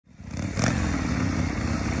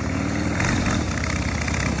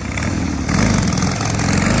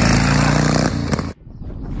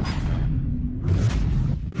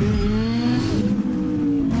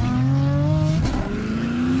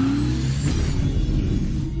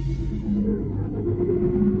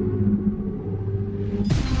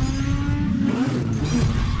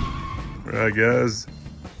Alright guys,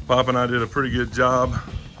 Pop and I did a pretty good job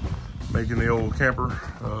making the old camper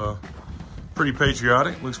pretty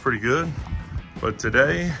patriotic, looks pretty good. But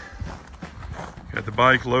today, got the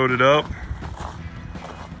bike loaded up,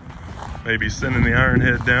 maybe sending the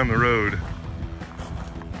Ironhead down the road,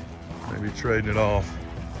 maybe trading it off.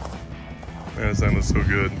 Man, this thing looks so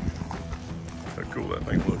good. How cool that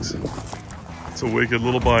thing looks. It's a wicked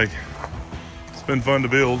little bike. It's been fun to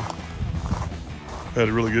build. Had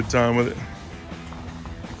a really good time with it.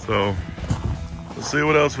 So, let's see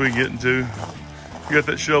what else we can get into. We got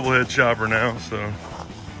that shovelhead chopper now, so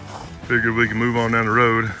figured we can move on down the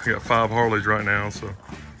road. I got 5 Harleys right now, so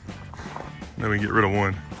then we can get rid of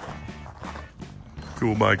one.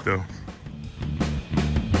 Cool bike though.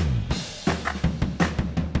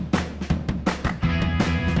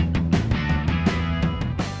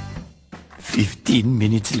 "15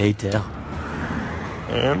 minutes later."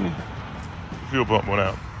 And the fuel pump went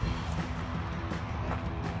out.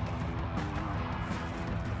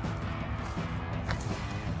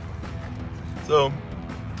 So,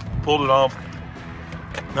 pulled it off.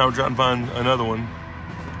 Now we're trying to find another one.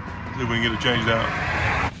 See if we can get it changed out.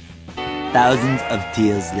 Thousands of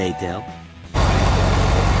tears later. Here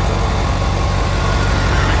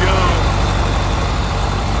we go.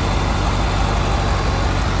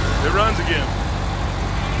 It runs again.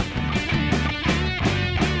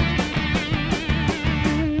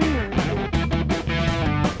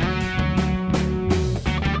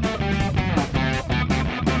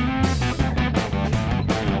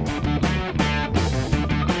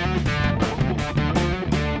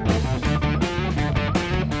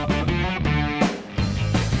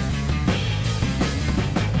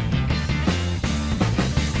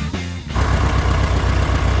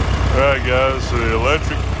 Alright guys, so the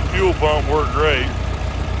electric fuel pump worked great.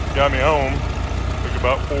 Got me home. Took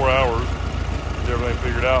about 4 hours to get everything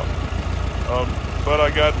figured out. But I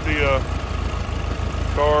got the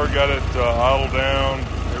car, got it idled down.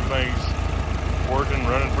 Everything's working,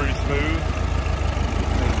 running pretty smooth.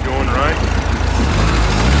 It's going right.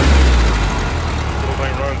 This little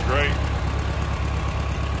thing runs great.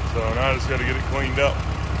 So now I just got to get it cleaned up.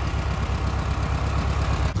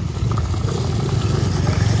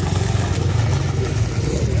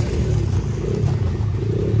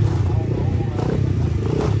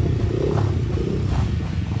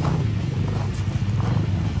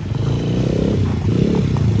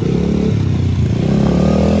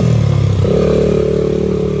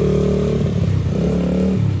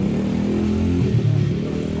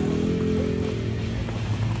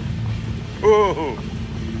 Whoa!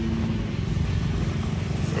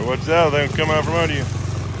 So watch out, they can come out from under you.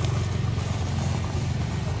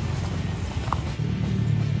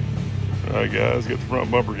 Alright guys, get the front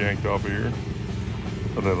bumper yanked off of here.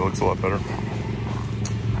 Oh, that looks a lot better.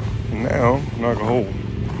 And now, knock a hole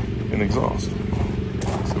in the exhaust.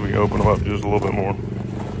 So we can open them up just a little bit more.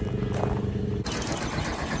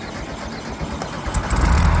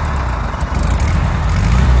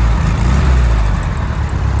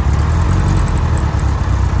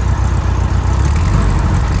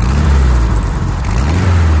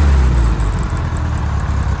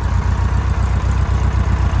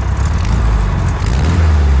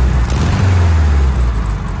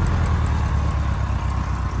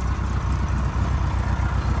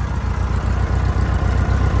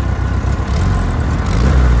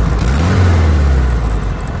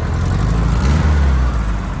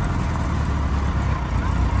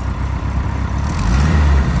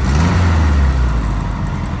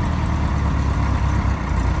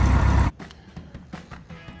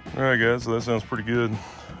 Alright guys, so that sounds pretty good.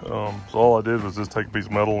 So all I did was just take a piece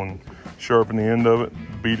of metal and sharpen the end of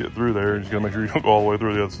it, beat it through there. You just gotta make sure you don't go all the way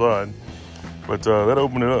through the other side. But that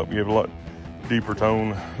opened it up, gave it a lot deeper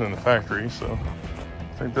tone than the factory, so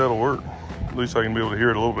I think that'll work. At least I can be able to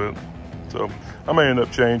hear it a little bit. So I may end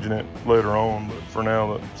up changing it later on, but for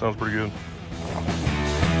now that sounds pretty good.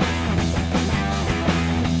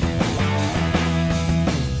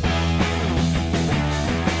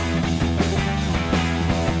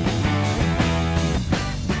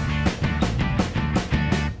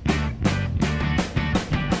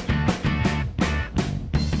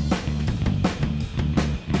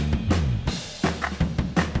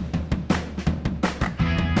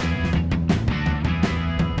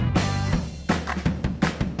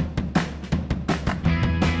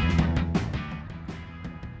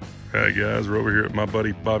 Alright guys, we're over here at my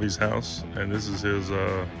buddy Bobby's house, and this is his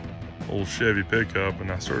old Chevy pickup,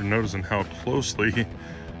 and I started noticing how closely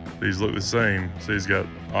these look the same. So he's got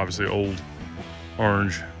obviously old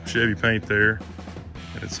orange Chevy paint there,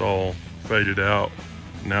 and it's all faded out.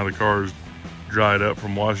 Now the car's dried up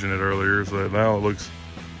from washing it earlier, so now it looks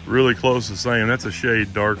really close to the same. That's a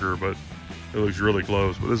shade darker, but it looks really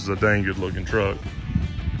close. But this is a dang good looking truck.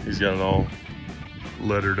 He's got it all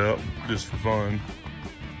lettered up just for fun.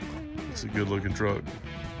 It's a good looking truck.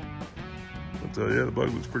 But yeah, the bug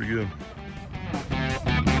looks pretty good.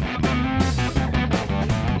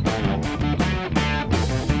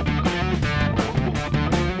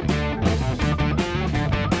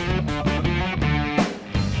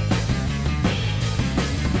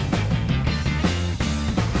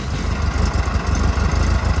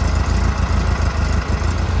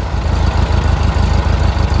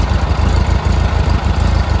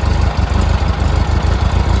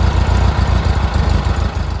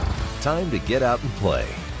 Time to get out and play.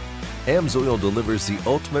 AMSOIL delivers the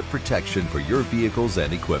ultimate protection for your vehicles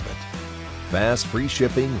and equipment. Fast, free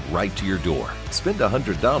shipping right to your door. Spend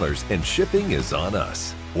 $100 and shipping is on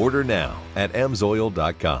us. Order now at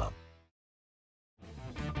AMSOIL.com.